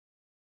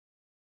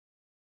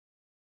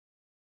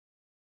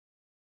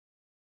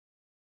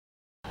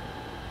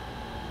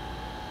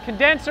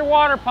condenser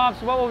water pumps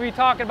is what we'll be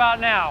talking about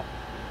now.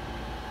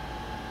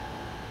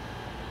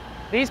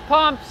 These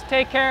pumps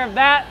take care of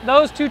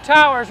those two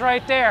towers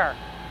right there.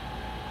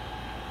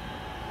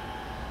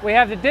 We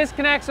have the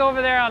disconnects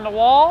over there on the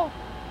wall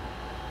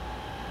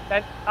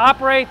that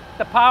operate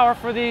the power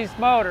for these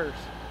motors.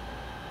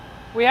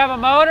 We have a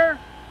motor,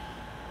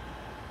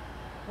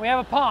 we have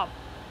a pump.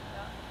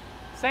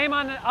 Same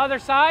on the other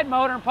side,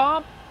 motor and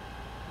pump.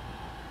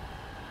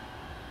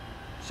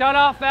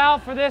 Shut-off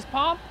valve for this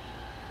pump.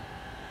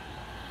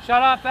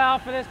 Shut-off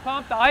valve for this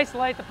pump to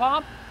isolate the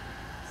pump.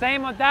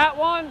 Same with that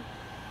one.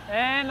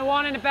 And the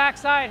one in the back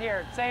side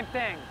here, same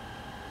thing.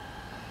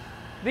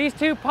 These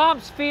two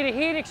pumps feed a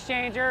heat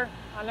exchanger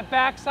on the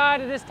back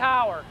side of this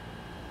tower.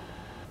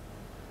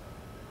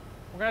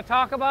 We're going to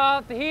talk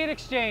about the heat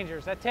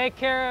exchangers that take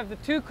care of the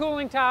two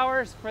cooling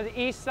towers for the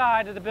east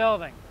side of the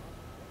building.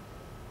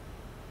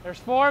 There's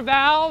 4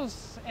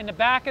 valves in the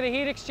back of the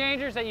heat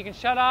exchangers that you can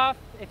shut off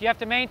if you have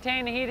to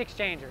maintain the heat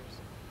exchangers.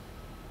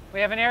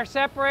 We have an air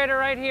separator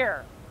right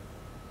here,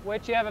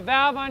 which you have a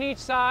valve on each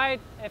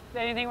side. If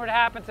anything were to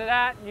happen to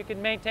that, you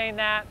can maintain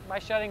that by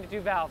shutting the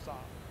 2 valves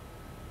off.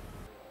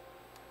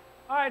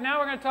 All right, now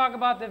we're going to talk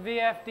about the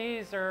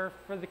VFDs, or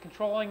for the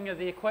controlling of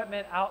the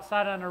equipment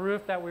outside on the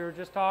roof that we were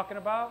just talking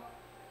about.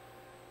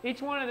 Each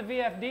one of the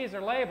VFDs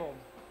are labeled.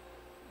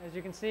 As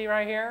you can see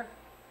right here,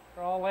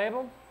 they're all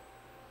labeled.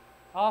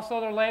 Also,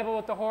 they're labeled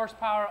with the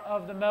horsepower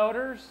of the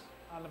motors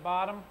on the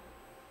bottom,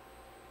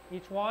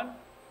 each one.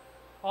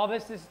 All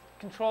this is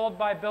controlled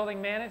by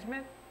building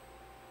management.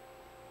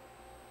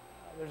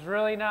 There's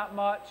really not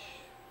much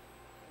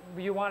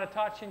you want to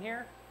touch in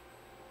here.